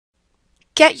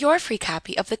Get your free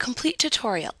copy of the complete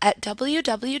tutorial at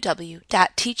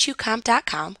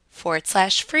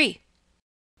www.teachucomp.com/free.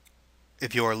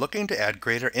 If you are looking to add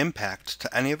greater impact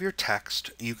to any of your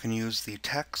text, you can use the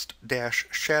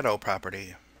text-shadow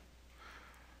property.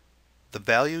 The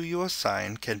value you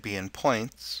assign can be in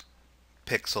points,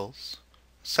 pixels,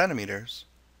 centimeters,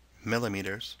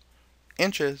 millimeters,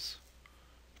 inches,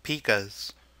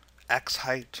 picas, x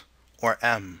height, or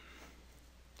em.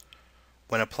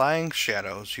 When applying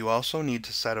shadows, you also need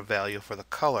to set a value for the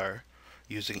color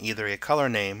using either a color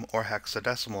name or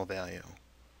hexadecimal value.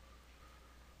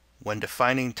 When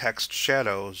defining text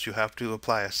shadows, you have to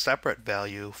apply a separate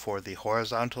value for the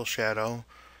horizontal shadow,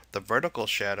 the vertical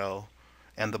shadow,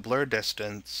 and the blur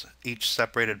distance, each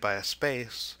separated by a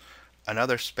space,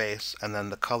 another space, and then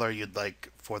the color you'd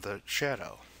like for the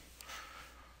shadow.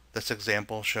 This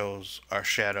example shows our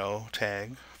shadow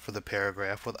tag for the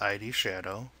paragraph with ID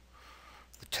shadow,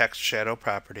 the text shadow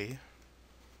property,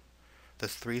 the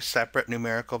 3 separate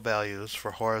numerical values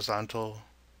for horizontal,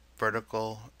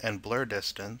 vertical, and blur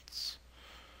distance,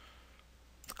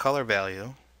 the color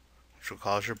value, which will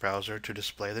cause your browser to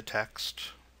display the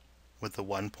text with the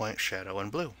 1-point shadow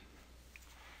in blue.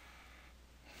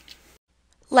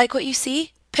 Like what you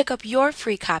see? Pick up your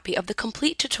free copy of the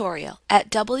complete tutorial at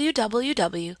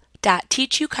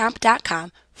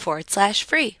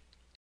www.teachucomp.com/free.